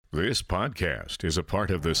This podcast is a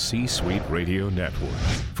part of the C-Suite Radio Network.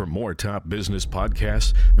 For more top business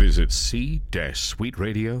podcasts, visit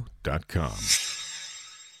c-suiteradio.com.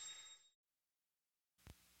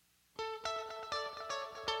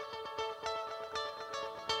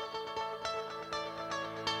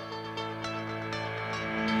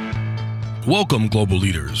 Welcome, global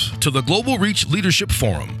leaders, to the Global Reach Leadership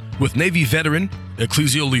Forum with Navy veteran,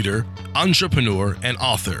 ecclesial leader, entrepreneur, and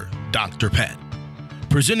author, Dr. Pat.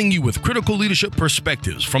 Presenting you with critical leadership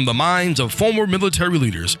perspectives from the minds of former military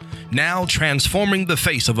leaders, now transforming the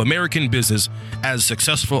face of American business as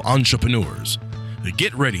successful entrepreneurs.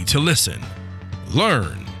 Get ready to listen,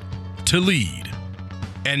 learn, to lead.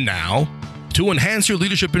 And now, to enhance your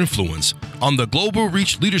leadership influence on the Global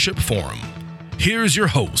Reach Leadership Forum, here's your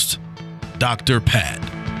host, Dr. Pat.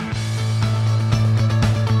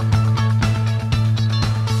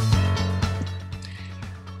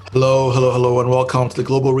 Hello, and welcome to the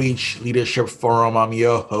Global Reach Leadership Forum. I'm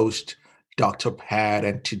your host, Dr. Pat,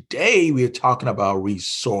 and today we are talking about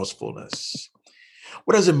resourcefulness.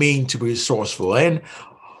 What does it mean to be resourceful? And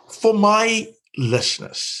for my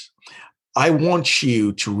listeners, I want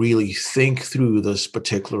you to really think through this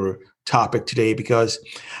particular topic today, because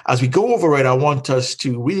as we go over it, I want us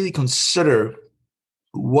to really consider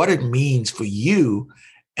what it means for you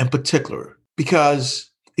in particular. Because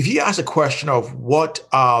if you ask a question of what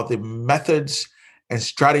are the methods and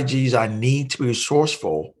strategies I need to be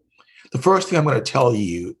resourceful, the first thing I'm going to tell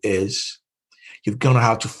you is you're going to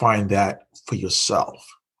have to find that for yourself.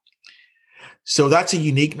 So that's a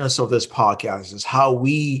uniqueness of this podcast, is how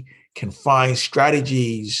we can find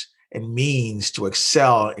strategies and means to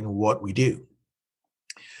excel in what we do.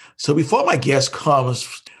 So before my guest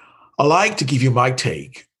comes, I like to give you my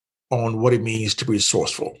take on what it means to be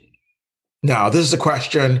resourceful. Now, this is a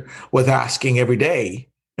question worth asking every day.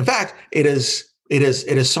 In fact, it is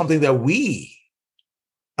something that we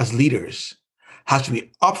as leaders have to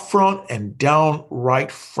be upfront and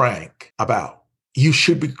downright frank about. You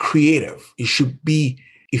should be creative. You should be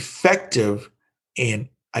effective in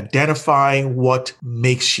identifying what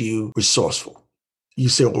makes you resourceful. You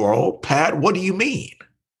say, well, Pat, what do you mean?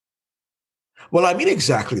 Well, I mean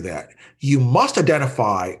exactly that. You must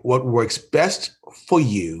identify what works best for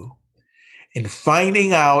you in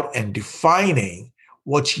finding out and defining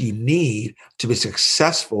what you need to be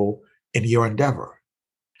successful in your endeavor.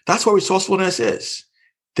 That's what resourcefulness is.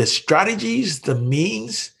 The strategies, the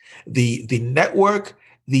means, the network,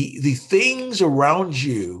 the things around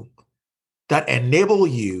you that enable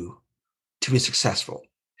you to be successful.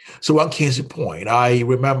 So one case in point, I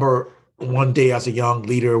remember one day as a young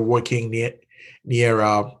leader working near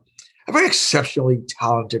a very exceptionally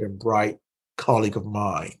talented and bright colleague of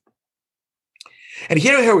mine. And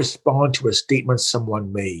hearing her respond to a statement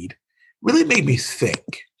someone made really made me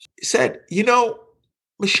think. He said,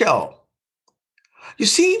 Michelle, you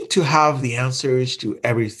seem to have the answers to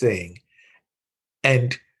everything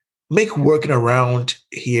and make working around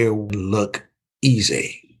here look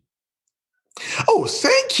easy. Oh,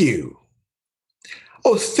 thank you.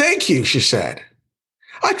 Oh, thank you, she said.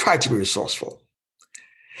 I tried to be resourceful.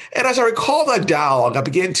 And as I recall that dialogue, I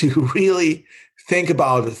began to really think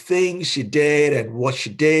about the things she did and what she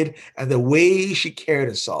did and the way she carried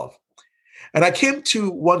herself. And I came to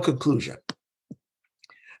one conclusion,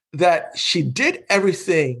 that she did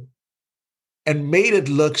everything and made it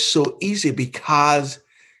look so easy because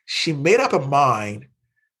she made up her mind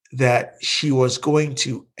that she was going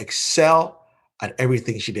to excel at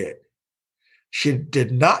everything she did. She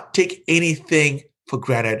did not take anything for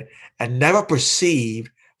granted and never perceived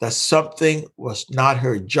that something was not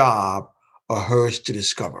her job or hers to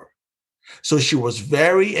discover. So she was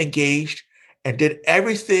very engaged and did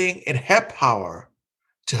everything in her power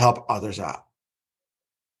to help others out.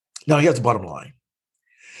 Now, here's the bottom line.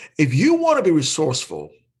 If you want to be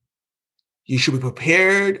resourceful, you should be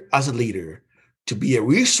prepared as a leader to be a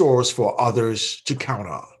resource for others to count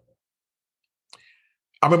on.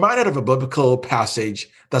 I'm reminded of a biblical passage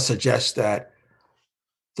that suggests that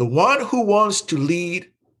the one who wants to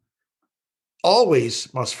lead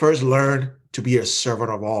always must first learn to be a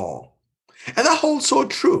servant of all. And that holds so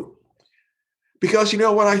true. Because you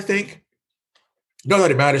know what I think? Not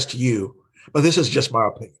that it matters to you, but this is just my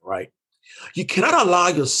opinion, right? You cannot allow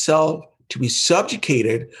yourself to be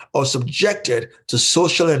subjugated or subjected to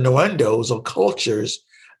social innuendos or cultures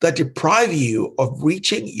that deprive you of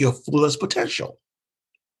reaching your fullest potential.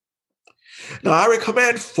 Now, I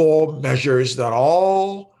recommend 4 measures that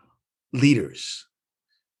all leaders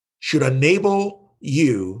should enable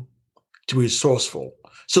you to be resourceful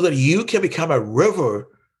so that you can become a river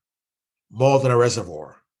more than a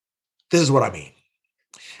reservoir. This is what I mean.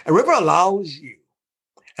 A river allows you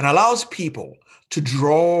and allows people to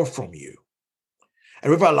draw from you. A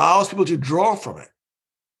river allows people to draw from it.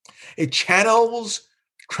 It channels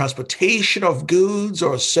transportation of goods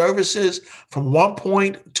or services from one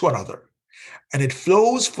point to another, and it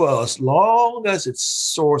flows for as long as its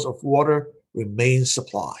source of water remains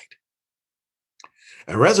supplied.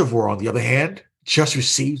 A reservoir, on the other hand, just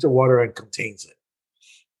receives the water and contains it.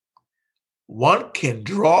 One can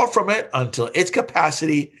draw from it until its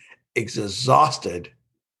capacity is exhausted,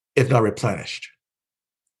 if not replenished.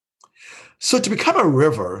 So to become a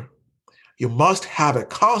river, you must have a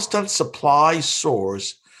constant supply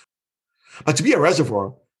source. But to be a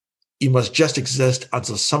reservoir, you must just exist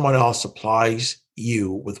until someone else supplies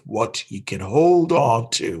you with what you can hold on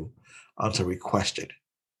to until requested.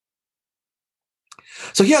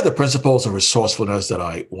 So here are the principles of resourcefulness that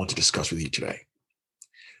I want to discuss with you today.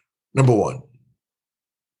 Number one,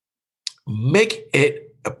 make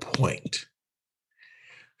it a point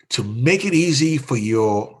to make it easy for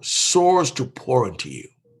your source to pour into you.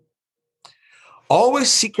 Always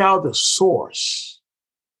seek out the source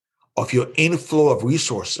of your inflow of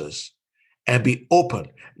resources and be open,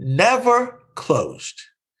 never closed,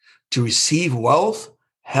 to receive wealth,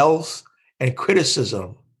 health, and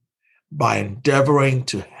criticism by endeavoring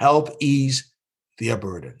to help ease their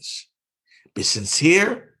burdens. Be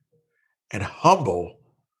sincere and humble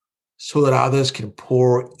so that others can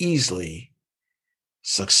pour easily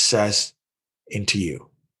success into you.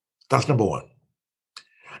 That's number one.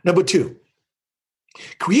 Number two,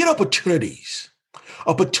 create opportunities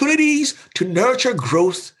to nurture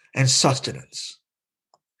growth and sustenance.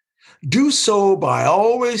 Do so by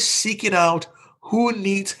always seeking out who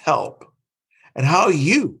needs help and how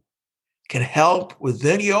you can help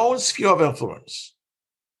within your own sphere of influence.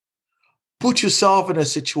 Put yourself in a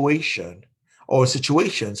situation or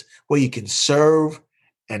situations where you can serve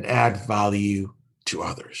and add value to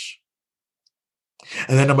others.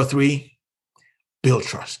 And then number three, build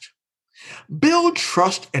trust. Build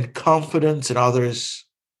trust and confidence in others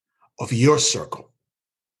of your circle.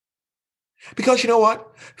 Because you know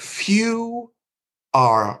what? Few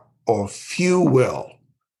are or few will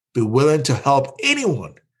be willing to help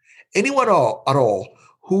anyone at all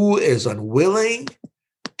who is unwilling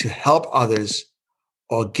to help others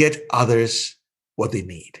or get others what they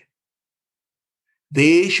need.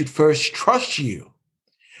 They should first trust you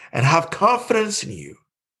and have confidence in you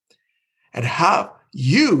and have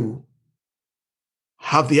you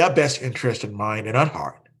have their best interest in mind and at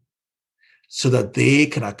heart so that they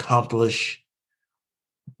can accomplish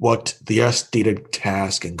what their stated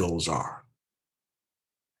task and goals are.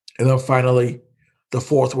 And then finally, the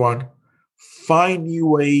fourth one, find new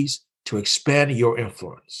ways to expand your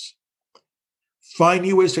influence. Find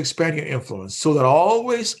new ways to expand your influence so that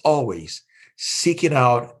always seeking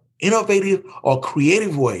out innovative or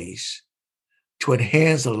creative ways to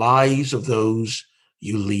enhance the lives of those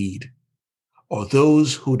you lead or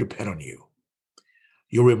those who depend on you.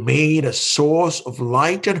 You remain a source of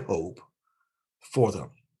light and hope for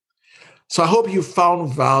them. So I hope you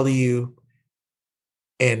found value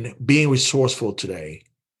in being resourceful today.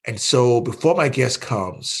 And so before my guest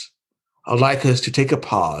comes, I'd like us to take a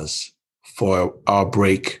pause for our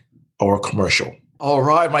break or commercial. All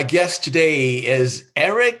right, my guest today is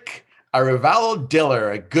Eric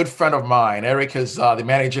Arevalo-Diller, a good friend of mine. Eric is the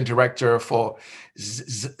managing director for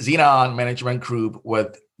Xenon Management Group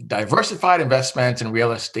with diversified investments in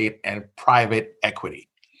real estate and private equity.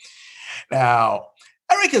 Now,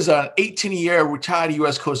 Eric is an 18-year retired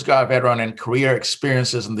U.S. Coast Guard veteran and career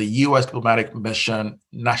experiences in the U.S. Diplomatic Mission,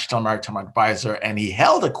 National Maritime Advisor, and he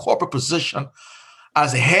held a corporate position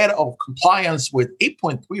as the head of compliance with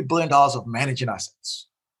 $8.3 billion of managing assets.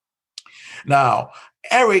 Now,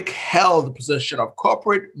 Eric held the position of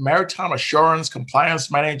Corporate Maritime Assurance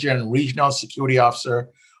Compliance Manager and Regional Security Officer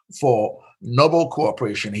for Noble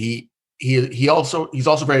Corporation. He's also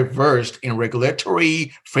very versed in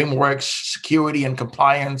regulatory frameworks, security and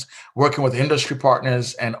compliance, working with industry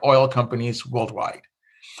partners and oil companies worldwide.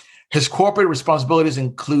 His corporate responsibilities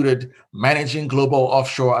included managing global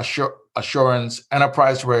offshore assurance,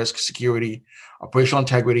 enterprise risk, security, operational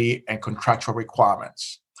integrity, and contractual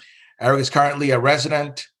requirements. Eric is currently a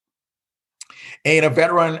resident and a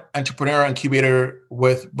veteran entrepreneur incubator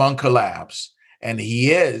with Bunker Labs, and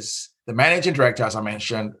he is the managing director, as I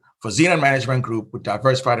mentioned, for Xenon Management Group with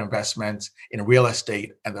diversified investments in real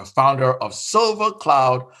estate and the founder of Silver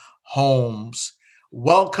Cloud Homes.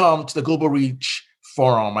 Welcome to the Global Reach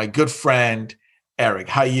Forum, my good friend, Eric.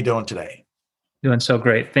 How are you doing today? Doing so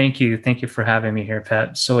great. Thank you. Thank you for having me here,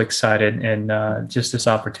 Pat. So excited and just this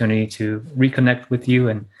opportunity to reconnect with you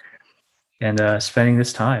and and spending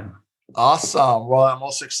this time. Awesome. Well, I'm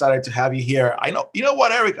also excited to have you here. I know, you know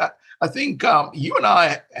what, Eric, I think you and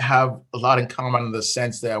I have a lot in common in the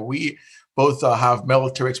sense that we both have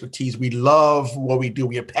military expertise. We love what we do.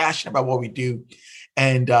 We are passionate about what we do.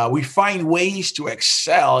 And we find ways to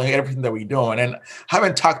excel in everything that we're doing. And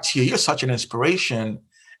having talked to you, you're such an inspiration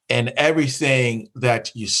in everything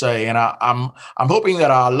that you say. And I'm hoping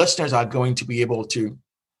that our listeners are going to be able to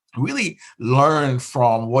really learn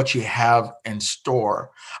from what you have in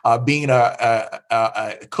store. Being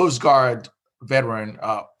a Coast Guard veteran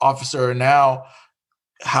officer, now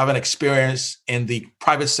having experience in the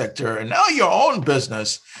private sector, and now your own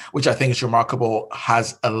business, which I think is remarkable,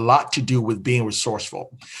 has a lot to do with being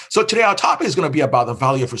resourceful. So today our topic is going to be about the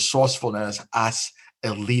value of resourcefulness as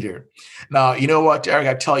a leader. Now, you know what, Eric,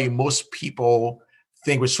 I tell you, most people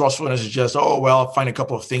think resourcefulness is just, oh, well, find a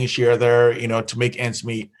couple of things here or there, to make ends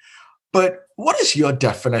meet. But what is your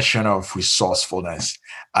definition of resourcefulness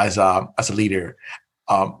as a leader?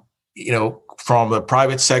 From the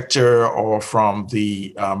private sector or from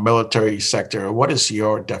the military sector, what is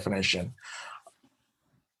your definition?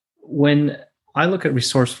 When I look at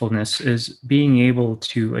resourcefulness, is being able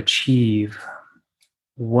to achieve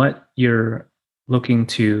what you're looking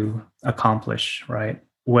to accomplish, right?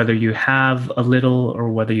 Whether you have a little or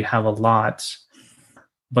whether you have a lot,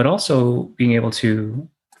 but also being able to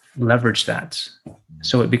leverage that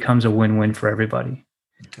so it becomes a win-win for everybody.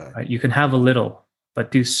 Okay. Right? You can have a little,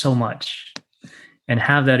 but do so much and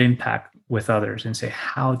have that impact with others and say,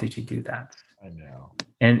 how did you do that? I know.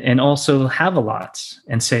 And also have a lot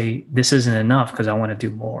and say, this isn't enough because I want to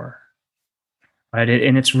do more. Right.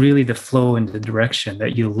 And it's really the flow and the direction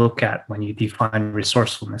that you look at when you define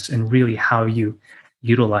resourcefulness and really how you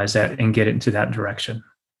utilize that and get into that direction.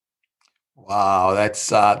 Wow, that's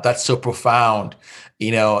so profound,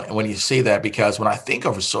 when you say that, because when I think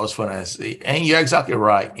of resourcefulness, and you're exactly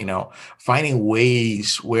right, finding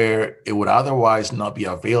ways where it would otherwise not be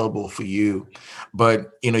available for you.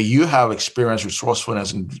 But, you have experienced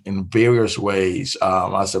resourcefulness in various ways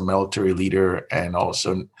as a military leader and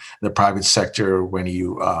also in the private sector when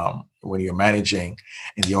you're managing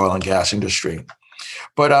in the oil and gas industry.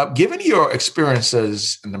 But given your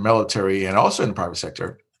experiences in the military and also in the private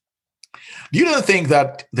sector, do you not think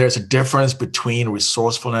that there's a difference between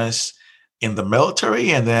resourcefulness in the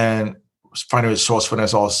military and then finding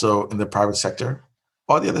resourcefulness also in the private sector?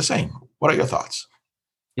 Or they're the same? What are your thoughts?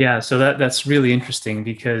 Yeah, so that's really interesting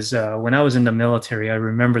because when I was in the military, I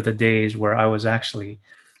remember the days where I was actually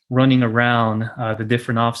running around the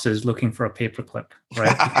different offices looking for a paperclip,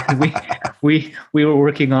 right? we were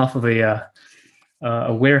working off of a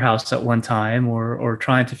warehouse at one time or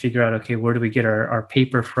trying to figure out, okay, where do we get our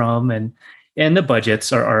paper from? And the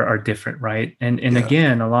budgets are different, right? And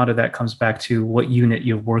again, a lot of that comes back to what unit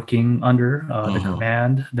you're working under, the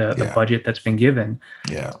command, the budget that's been given.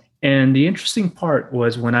 Yeah. And the interesting part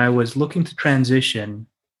was when I was looking to transition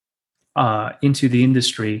into the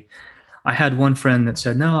industry, I had one friend that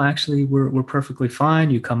said, no, actually, we're perfectly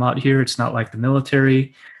fine. You come out here, it's not like the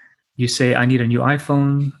military. You say, I need a new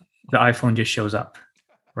iPhone. The iPhone just shows up,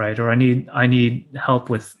 right? Or I need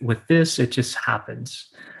help with this. It just happens.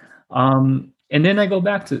 And then I go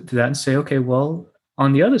back to that and say, okay, well,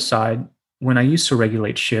 on the other side, when I used to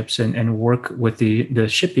regulate ships and work with the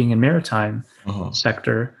shipping and maritime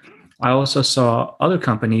sector, I also saw other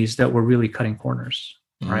companies that were really cutting corners,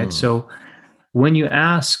 right? So when you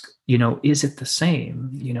ask, is it the same?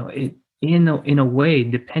 In a way,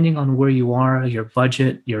 depending on where you are, your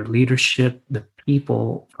budget, your leadership, the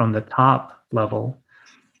people from the top level,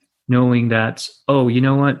 knowing that, oh, you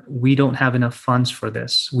know what, we don't have enough funds for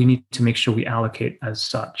this. We need to make sure we allocate as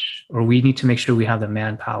such, or we need to make sure we have the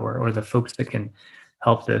manpower or the folks that can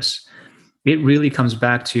help this. It really comes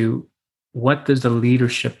back to what does the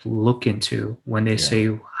leadership look into when they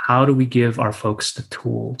say, how do we give our folks the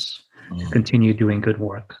tools to continue doing good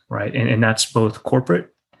work, right? And that's both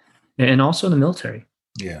corporate and also the military.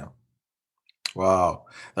 Yeah. Wow,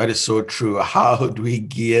 that is so true. How do we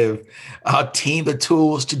give our team the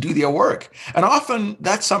tools to do their work? And often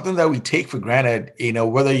that's something that we take for granted,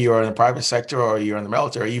 whether you're in the private sector or you're in the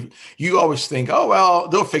military, you always think, oh, well,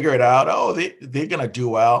 they'll figure it out. Oh, they're going to do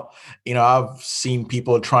well. I've seen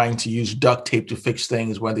people trying to use duct tape to fix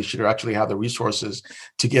things when they should actually have the resources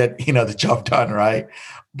to get, the job done, right?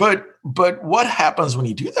 But what happens when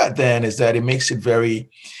you do that then is that it makes it very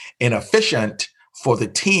inefficient for the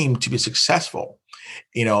team to be successful,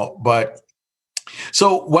 but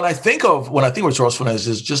so when I think resourcefulness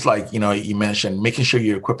is just like, you mentioned, making sure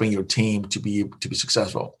you're equipping your team to be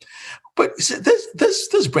successful. But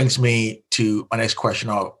this brings me to my next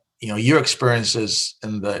question of, your experiences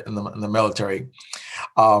in the military.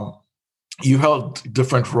 You held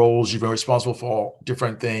different roles. You've been responsible for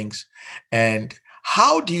different things. And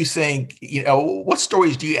how do you think, what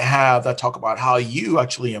stories do you have that talk about how you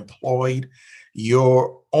actually employed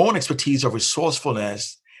your own expertise of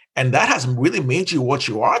resourcefulness, and that has really made you what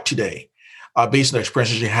you are today, based on the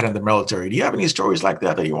experiences you had in the military? Do you have any stories like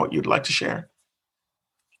that you'd like to share?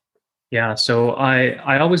 Yeah, so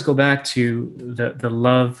I always go back to the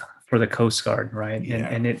love for the Coast Guard, right? Yeah.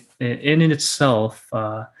 And it in itself,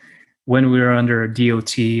 when we were under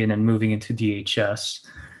DOT and then moving into DHS,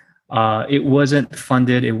 it wasn't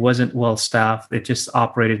funded, it wasn't well staffed, it just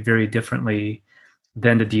operated very differently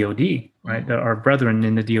than the DoD, right? Our brethren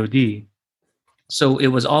in the DoD. So it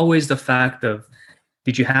was always the fact of,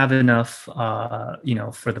 did you have enough,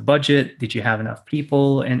 for the budget? Did you have enough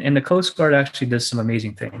people? And the Coast Guard actually does some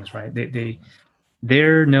amazing things, right?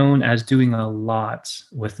 They're known as doing a lot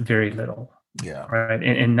with very little. Yeah. Right.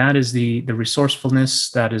 And that is the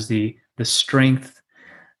resourcefulness, that is the strength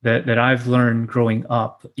that I've learned growing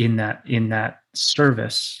up in that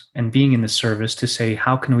service and being in the service, to say,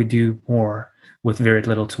 how can we do more with very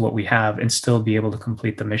little to what we have and still be able to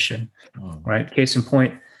complete the mission, right? Case in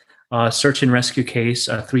point, search and rescue case,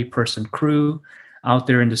 a 3-person crew out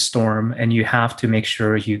there in the storm, and you have to make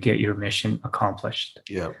sure you get your mission accomplished.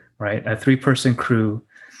 Yeah. Right. A 3-person crew,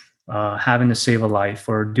 having to save a life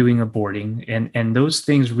or doing a boarding. And those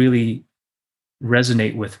things really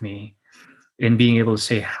resonate with me in being able to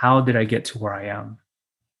say, how did I get to where I am?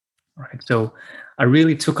 Right. So I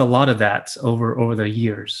really took a lot of that over the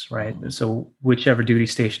years, right? So whichever duty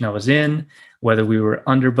station I was in, whether we were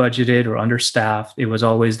under budgeted or understaffed, it was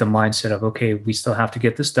always the mindset of, okay, we still have to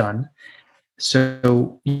get this done.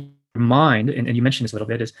 So your mind, and you mentioned this a little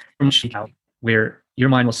bit, is where your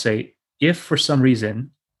mind will say, if for some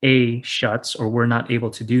reason A shuts or we're not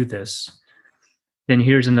able to do this, then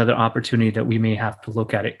here's another opportunity that we may have to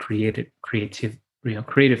look at it creatively.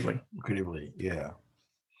 Creatively, yeah.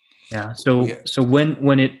 Yeah. So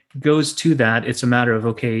when it goes to that, it's a matter of,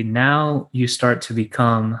 okay, now you start to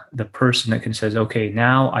become the person that can says, okay,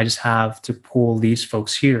 now I just have to pull these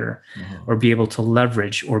folks here, or be able to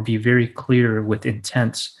leverage or be very clear with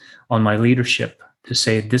intent on my leadership to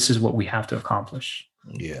say, this is what we have to accomplish.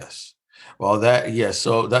 Yes. Well,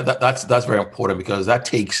 so that's very important, because that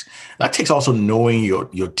takes also knowing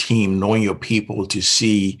your team, knowing your people, to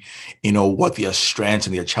see, what their strengths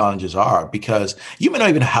and their challenges are, because you may not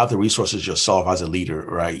even have the resources yourself as a leader,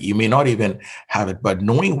 right? You may not even have it, but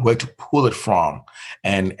knowing where to pull it from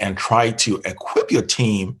and try to equip your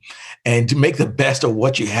team and to make the best of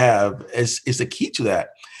what you have is the key to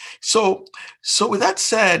that. So with that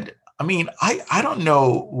said, I mean, I don't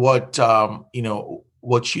know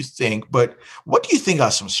what you think, but what do you think are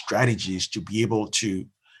some strategies to be able to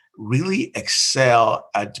really excel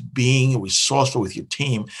at being resourceful with your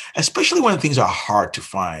team, especially when things are hard to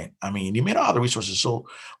find? I mean, you may not have the resources. So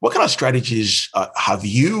what kind of strategies have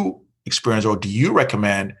you experienced, or do you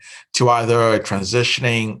recommend to either a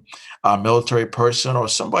transitioning military person or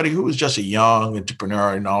somebody who is just a young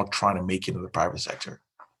entrepreneur and now trying to make it in the private sector?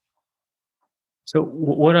 So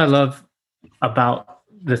what I love about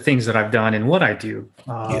the things that I've done and what I do,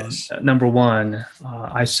 number one,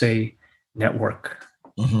 I say network,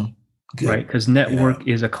 right? Because network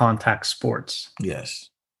is a contact sport. Yes.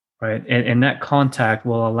 Right. And that contact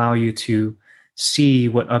will allow you to see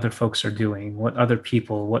what other folks are doing, what other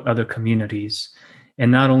people, what other communities.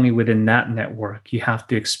 And not only within that network, you have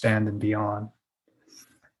to expand and beyond.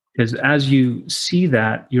 Because as you see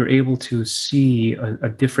that, you're able to see a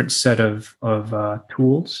different set of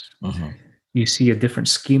tools. You see a different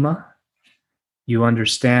schema. You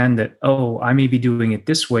understand that, I may be doing it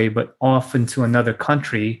this way, but off into another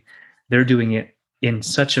country, they're doing it in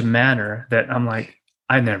such a manner that I'm like,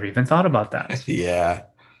 I never even thought about that. Yeah.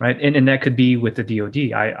 Right. And that could be with the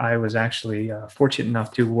DoD. I was actually fortunate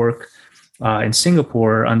enough to work in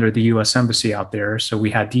Singapore under the U.S. Embassy out there. So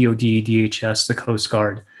we had DoD, DHS, the Coast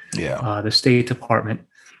Guard, the State Department.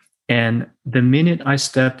 And the minute I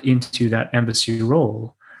stepped into that embassy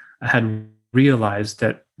role, I had realized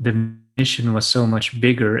that the mission was so much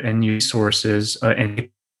bigger and resources and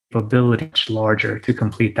capability much larger to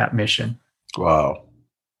complete that mission. Wow.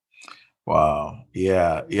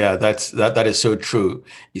 Yeah. That is so true.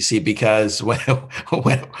 You see, because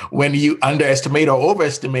when you underestimate or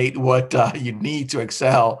overestimate what you need to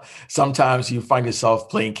excel, sometimes you find yourself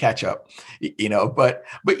playing catch up, but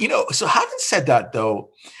so having said that though,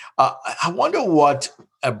 I wonder what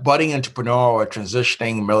a budding entrepreneur or a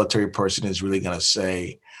transitioning military person is really going to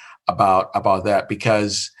say about that,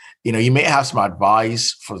 because you may have some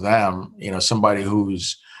advice for them, somebody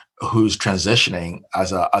who's who's transitioning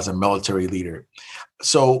as a military leader.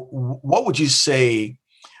 So what would you say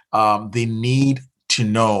they need to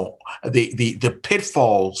know, the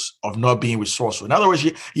pitfalls of not being resourceful? In other words,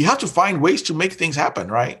 you have to find ways to make things happen,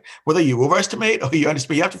 right? Whether you overestimate or you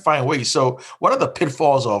underestimate, you have to find ways. So what are the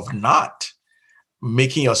pitfalls of not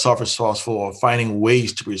making yourself resourceful or finding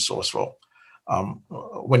ways to be resourceful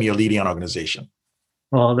when you're leading an organization?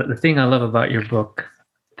 Well, the thing I love about your book,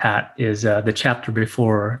 Pat, is the chapter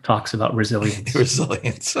before talks about resilience.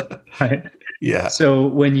 Resilience. Right? Yeah. So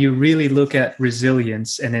when you really look at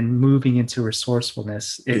resilience and then moving into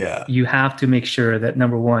resourcefulness, you have to make sure that,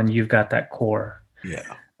 number one, you've got that core.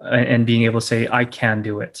 Yeah. And being able to say, I can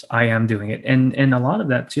do it. I am doing it. And a lot of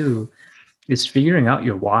that too is figuring out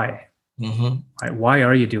your why. Mm-hmm. Right? Why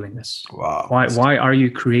are you doing this? Wow. Why are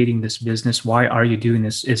you creating this business? Why are you doing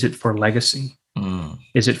this? Is it for legacy?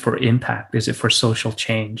 Is it for impact? Is it for social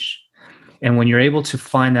change? And when you're able to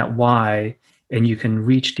find that why, and you can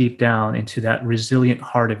reach deep down into that resilient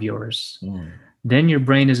heart of yours, then your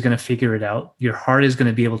brain is going to figure it out. Your heart is going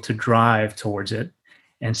to be able to drive towards it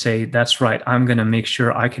and say, that's right, I'm going to make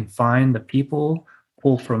sure I can find the people,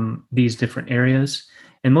 pull from these different areas,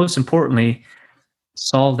 and most importantly,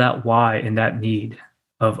 solve that why and that need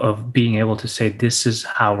of being able to say, this is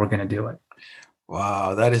how we're going to do it.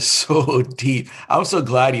 Wow, that is so deep. I'm so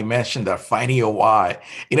glad you mentioned that, finding your why.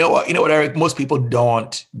 You know what, Eric? Most people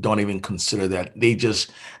don't even consider that. They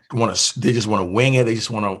just want to wing it. They just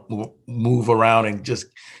want to move around and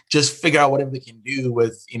just figure out whatever they can do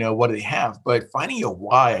with what they have. But finding your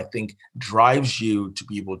why, I think, drives you to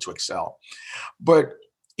be able to excel. But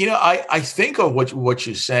I think of what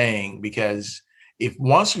you're saying, because if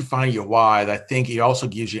once you find your why, I think it also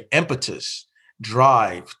gives you impetus,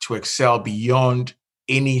 drive to excel beyond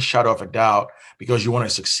any shadow of a doubt, because you want to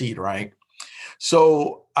succeed, right?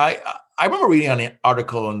 So I remember reading an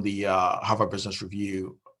article in the Harvard Business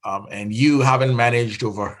Review, and you having managed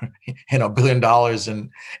over $1 billion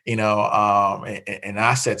in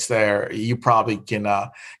assets there, you probably can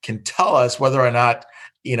tell us whether or not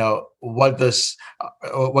what this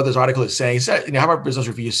article is saying. Harvard Business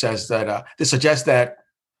Review says that they suggest that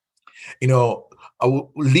a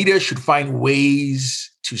leader should find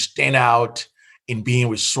ways to stand out in being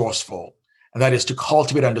resourceful. And that is to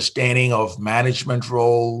cultivate understanding of management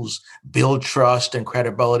roles, build trust and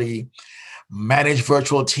credibility, manage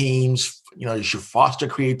virtual teams. You should foster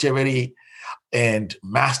creativity and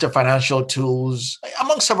master financial tools,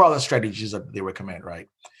 among several other strategies that they recommend, right?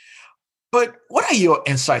 But what are your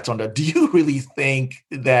insights on that? Do you really think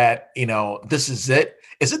that, this is it?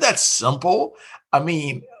 Is it that simple? I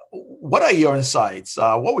mean, what are your insights?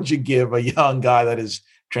 What would you give a young guy that is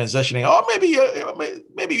transitioning, or maybe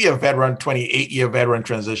you're a veteran, 28-year veteran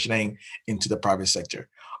transitioning into the private sector?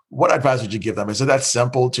 What advice would you give them? Is it that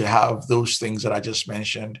simple to have those things that I just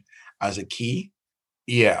mentioned as a key?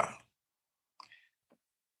 Yeah.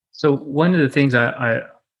 So one of the things I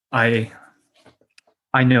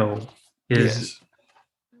know is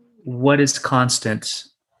what's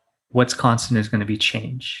constant is going to be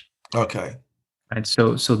change. Okay. And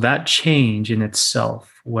so that change in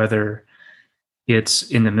itself, whether it's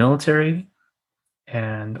in the military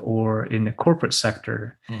or in the corporate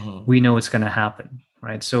sector, we know it's going to happen,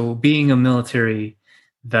 right? So being a military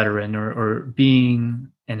veteran or being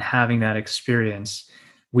and having that experience,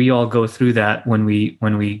 we all go through that when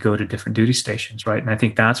we go to different duty stations, right? And I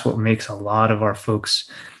think that's what makes a lot of our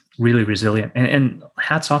folks really resilient. And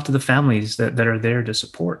hats off to the families that are there to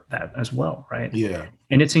support that as well, right? Yeah.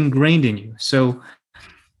 And it's ingrained in you. So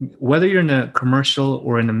whether you're in the commercial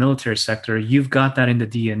or in the military sector, you've got that in the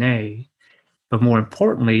DNA. But more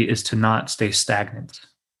importantly is to not stay stagnant,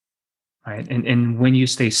 right? And when you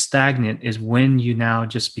stay stagnant is when you now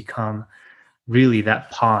just become really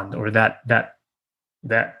that pond or that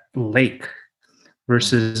lake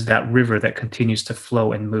versus that river that continues to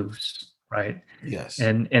flow and moves, right? Yes.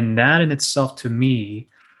 And that in itself, to me,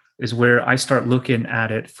 is where I start looking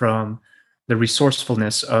at it from the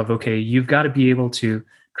resourcefulness of, okay, you've got to be able to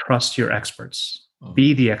trust your experts,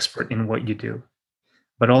 be the expert in what you do,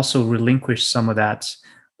 but also relinquish some of that,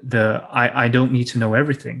 I don't need to know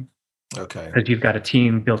everything. Okay. Because you've got a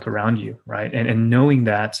team built around you, right? And knowing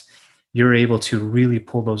that, you're able to really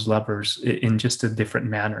pull those levers in just a different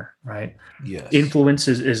manner, right? Yes. Influence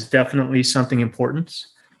is definitely something important,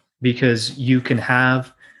 because you can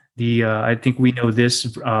have I think we know this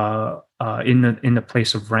in the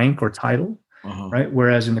place of rank or title, right?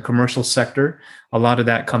 Whereas in the commercial sector, a lot of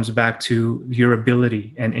that comes back to your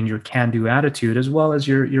ability and your can-do attitude, as well as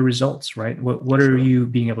your results, right? What are you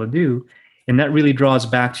being able to do? And that really draws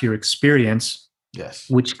back to your experience, yes,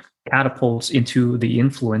 which catapults into the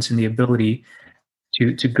influence and the ability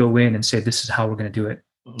to go in and say, this is how we're going to do it.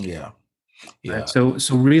 Yeah. Yeah. Right?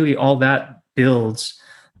 So really all that builds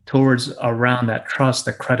towards around that trust,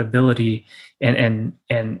 the credibility, and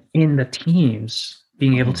in the teams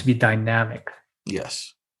being able to be dynamic.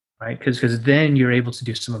 Yes. Right. Because then you're able to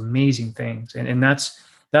do some amazing things. And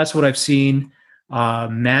that's what I've seen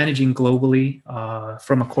managing globally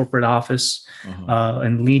from a corporate office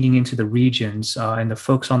and leaning into the regions and the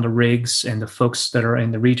folks on the rigs and the folks that are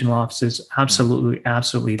in the regional offices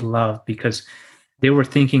absolutely love, because they were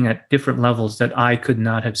thinking at different levels that I could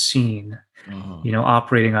not have seen,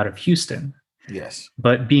 operating out of Houston. Yes.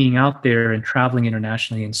 But being out there and traveling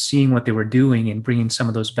internationally and seeing what they were doing and bringing some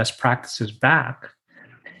of those best practices back,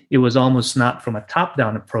 it was almost not from a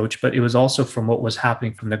top-down approach, but it was also from what was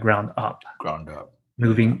happening from the ground up.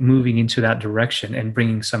 Moving into that direction and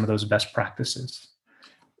bringing some of those best practices.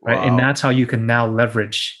 Right. Wow. And that's how you can now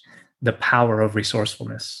leverage the power of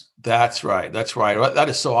resourcefulness. That's right. That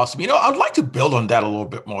is so awesome. I'd like to build on that a little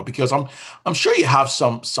bit more, because I'm sure you have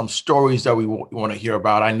some stories that we want to hear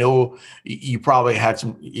about. I know you probably had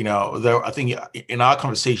some, I think in our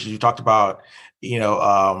conversations you talked about,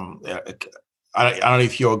 I don't know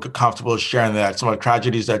if you're comfortable sharing that, some of the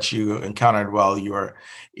tragedies that you encountered while you're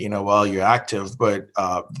active, but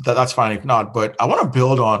that's fine if not. But I want to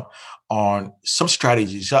build on some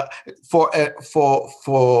strategies for a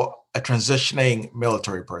transitioning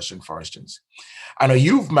military person, for instance. I know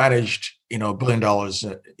you've managed, $1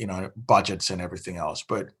 billion, budgets and everything else,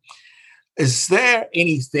 but is there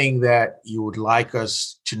anything that you would like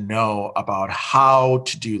us to know about how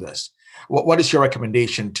to do this? What is your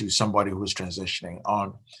recommendation to somebody who is transitioning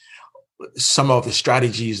on some of the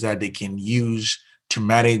strategies that they can use to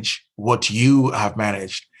manage what you have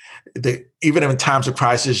managed? Even in times of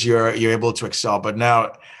crisis, you're able to excel, but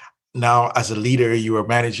now as a leader, you are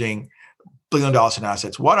managing $1 billion in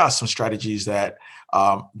assets. What are some strategies that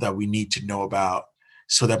we need to know about,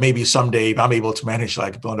 so that maybe someday if I'm able to manage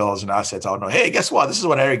like $1 billion in assets, I'll know, hey, guess what? This is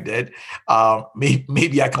what Eric did.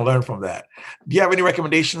 Maybe I can learn from that. Do you have any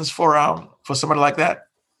recommendations for somebody like that?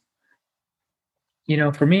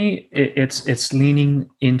 For me, it's leaning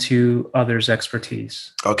into others'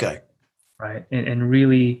 expertise. Okay. Right. And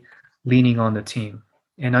really leaning on the team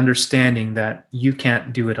and understanding that you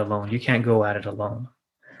can't do it alone. You can't go at it alone.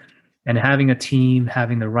 And having a team,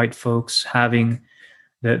 having the right folks, having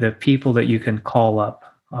the people that you can call up,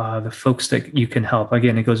 the folks that you can help.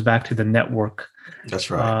 Again, it goes back to the network.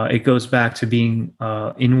 That's right. It goes back to being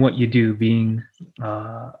in what you do, being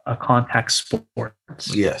a contact sport.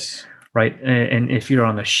 Yes. Right. And if you're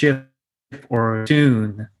on a ship or a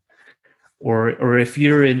dune, or if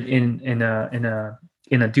you're in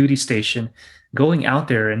a duty station, going out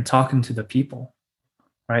there and talking to the people,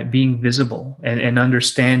 right? Being visible and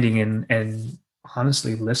understanding and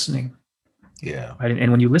honestly listening. Yeah. Right?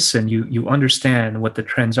 And when you listen, you understand what the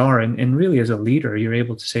trends are. And really as a leader, you're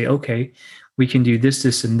able to say, okay, we can do this,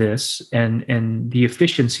 this, and this. And the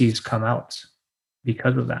efficiencies come out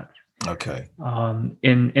because of that. Okay.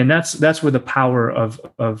 And that's where the power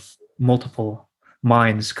of multiple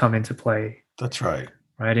minds come into play. That's right.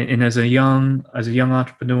 Right. And as a young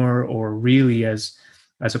entrepreneur, or really as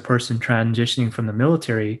a person transitioning from the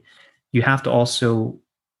military, you have to also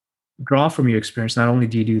draw from your experience. Not only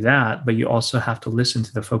do you do that, but you also have to listen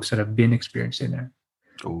to the folks that have been experiencing there.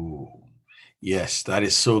 Oh, yes, that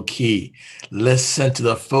is so key. Listen to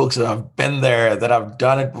the folks that have been there, that have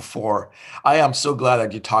done it before. I am so glad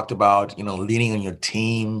that you talked about, leaning on your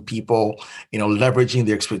team, people, leveraging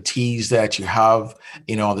the expertise that you have,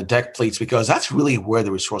 on the deck plates, because that's really where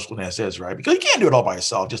the resourcefulness is, right? Because you can't do it all by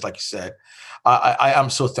yourself, just like you said. I am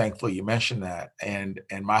so thankful you mentioned that. And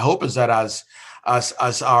my hope is that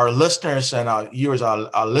as our listeners and our viewers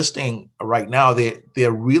are listening right now,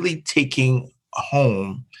 they're really taking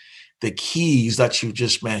home the keys that you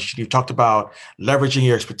just mentioned. You've talked about leveraging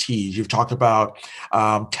your expertise. You've talked about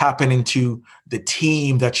tapping into the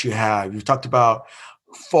team that you have. You've talked about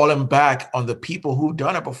falling back on the people who've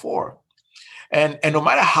done it before. And no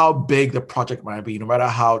matter how big the project might be, no matter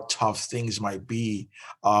how tough things might be,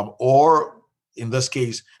 or in this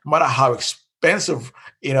case, no matter how expensive,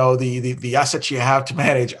 the assets you have to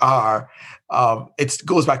manage are, it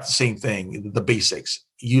goes back to the same thing, the basics,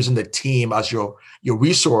 using the team as your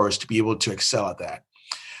resource to be able to excel at that.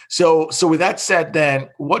 So with that said, then,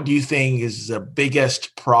 what do you think is the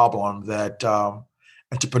biggest problem that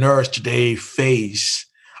entrepreneurs today face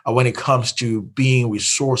when it comes to being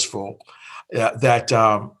resourceful, that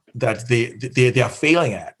they are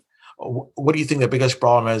failing at? What do you think the biggest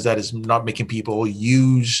problem is that is not making people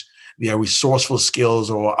use their resourceful skills,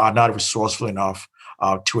 or are not resourceful enough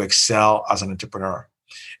to excel as an entrepreneur?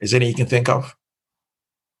 Is there any you can think of?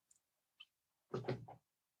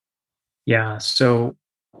 Yeah. So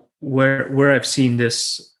where I've seen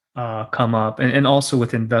this come up, and also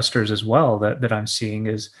with investors as well, that I'm seeing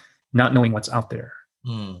is not knowing what's out there.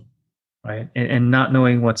 Right. And not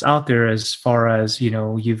knowing what's out there as far as,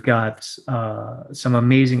 you've got some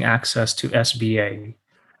amazing access to SBA,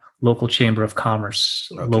 local chamber of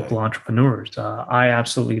commerce, local entrepreneurs. I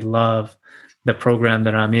absolutely love the program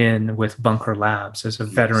that I'm in with Bunker Labs as a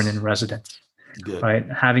veteran in residence. Good. Right.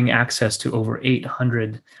 Having access to over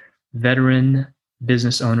 800 veteran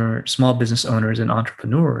small business owners and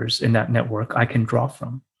entrepreneurs in that network I can draw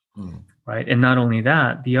from. Right. And not only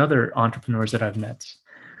that, the other entrepreneurs that I've met.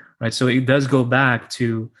 Right. So it does go back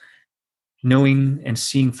to knowing and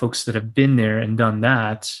seeing folks that have been there and done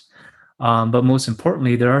that. But most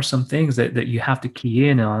importantly, there are some things that you have to key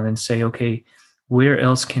in on and say, okay, where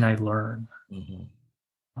else can I learn?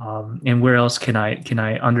 And where else can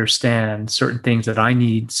I understand certain things that I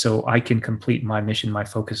need so I can complete my mission, my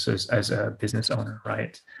focus as a business owner,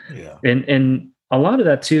 right? Yeah. And a lot of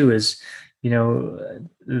that too is,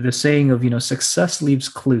 the saying of, success leaves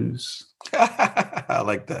clues. I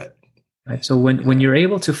like that. Right. So when you're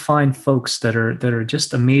able to find folks that are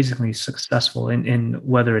just amazingly successful in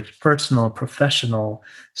whether it's personal, professional,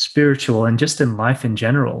 spiritual, and just in life in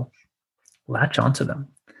general, latch onto them.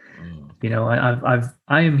 I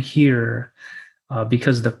am here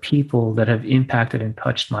because of the people that have impacted and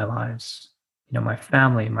touched my lives. My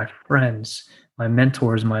family, my friends, my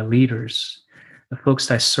mentors, my leaders, the folks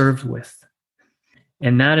I served with.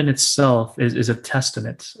 And that in itself is a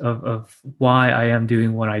testament of why I am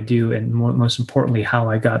doing what I do, and most importantly, how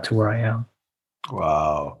I got to where I am.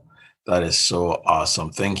 Wow. That is so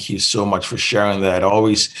awesome. Thank you so much for sharing that.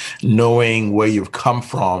 Always knowing where you've come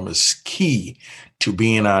from is key to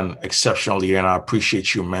being an exceptional leader. And I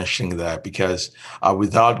appreciate you mentioning that, because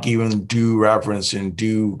without giving due reverence and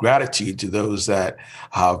due gratitude to those that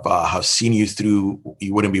have seen you through,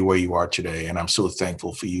 you wouldn't be where you are today. And I'm so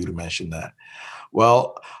thankful for you to mention that.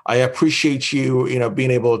 Well, I appreciate you,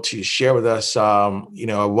 being able to share with us, a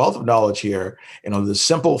wealth of knowledge here. The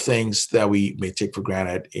simple things that we may take for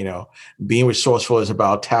granted. Being resourceful is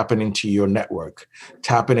about tapping into your network,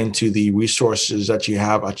 tapping into the resources that you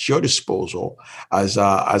have at your disposal, as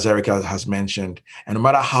Erica has mentioned. And no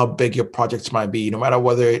matter how big your projects might be, no matter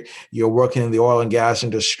whether you're working in the oil and gas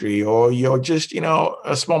industry or you're just,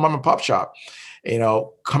 a small mom and pop shop.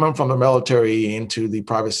 Coming from the military into the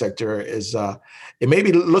private sector is it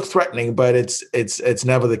maybe look threatening, but it's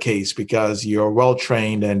never the case, because you're well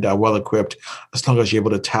trained and well equipped as long as you're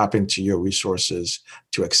able to tap into your resources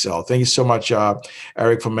to excel. Thank you so much,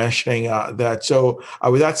 Eric, for mentioning that. So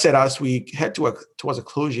with that said, as we head towards a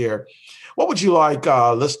close here, what would you like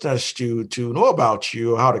listeners to know about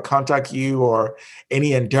you, how to contact you, or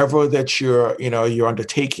any endeavor that you're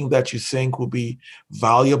undertaking that you think will be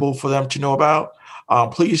valuable for them to know about?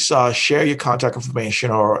 Please share your contact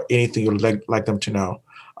information or anything you'd like them to know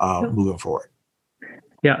moving forward.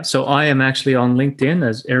 Yeah, so I am actually on LinkedIn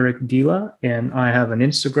as Eric Dila, and I have an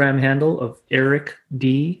Instagram handle of ericd._.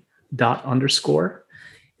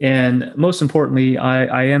 And most importantly,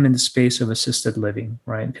 I am in the space of assisted living,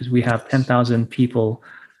 right? Because we have 10,000 people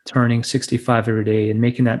turning 65 every day, and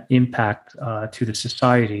making that impact to the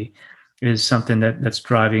society is something that's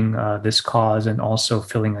driving this cause, and also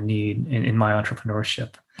filling a need in my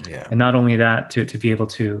entrepreneurship. Yeah. And not only that, to be able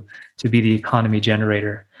to be the economy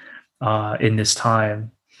generator in this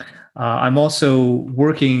time. I'm also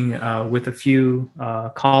working with a few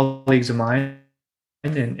colleagues of mine,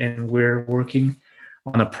 and we're working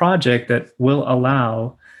on a project that will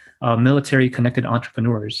allow military-connected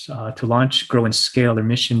entrepreneurs to launch, grow, and scale their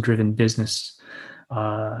mission-driven business,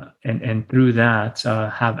 and through that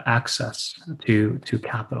have access to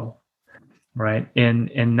capital, right?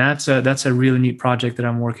 And that's a really neat project that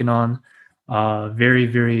I'm working on. Very,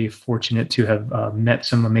 very fortunate to have met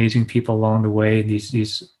some amazing people along the way.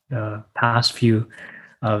 These past few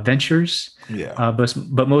ventures. Yeah.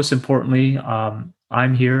 But most importantly,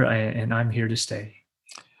 I'm here, and I'm here to stay.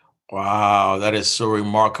 Wow, that is so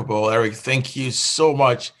remarkable. Eric, thank you so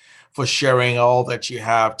much for sharing all that you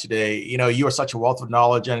have today. You are such a wealth of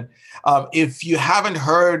knowledge. And if you haven't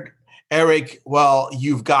heard Eric, well,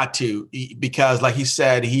 you've got to, because like he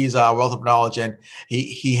said, he's a wealth of knowledge, and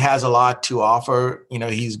he has a lot to offer.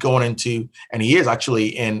 He's going into, and he is actually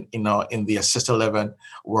in the assisted living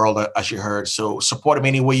world, as you heard. So support him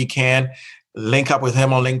any way you can. Link up with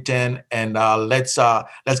him on LinkedIn, and let's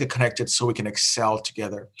get connected so we can excel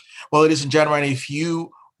together. Well, ladies and gentlemen, if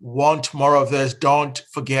you want more of this, don't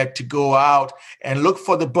forget to go out and look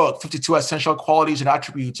for the book, 52 Essential Qualities and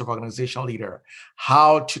Attributes of Organizational Leader,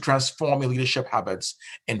 How to Transform Your Leadership Habits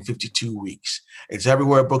in 52 Weeks. It's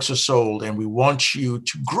everywhere books are sold, and we want you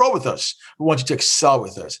to grow with us. We want you to excel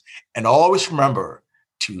with us. And always remember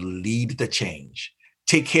to lead the change.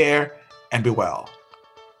 Take care and be well.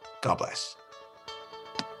 God bless.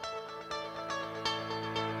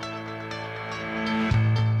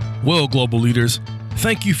 Well, global leaders,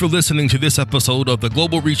 thank you for listening to this episode of the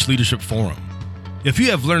Global Reach Leadership Forum. If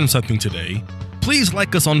you have learned something today, please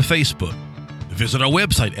like us on Facebook. Visit our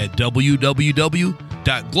website at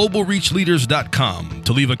www.globalreachleaders.com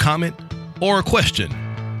to leave a comment or a question,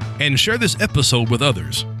 and share this episode with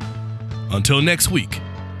others. Until next week,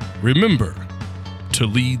 remember to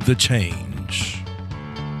lead the change.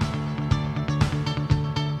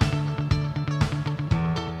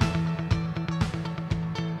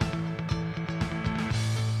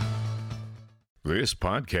 This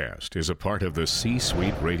podcast is a part of the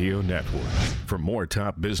C-Suite Radio Network. For more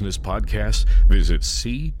top business podcasts, visit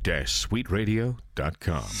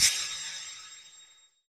c-suiteradio.com.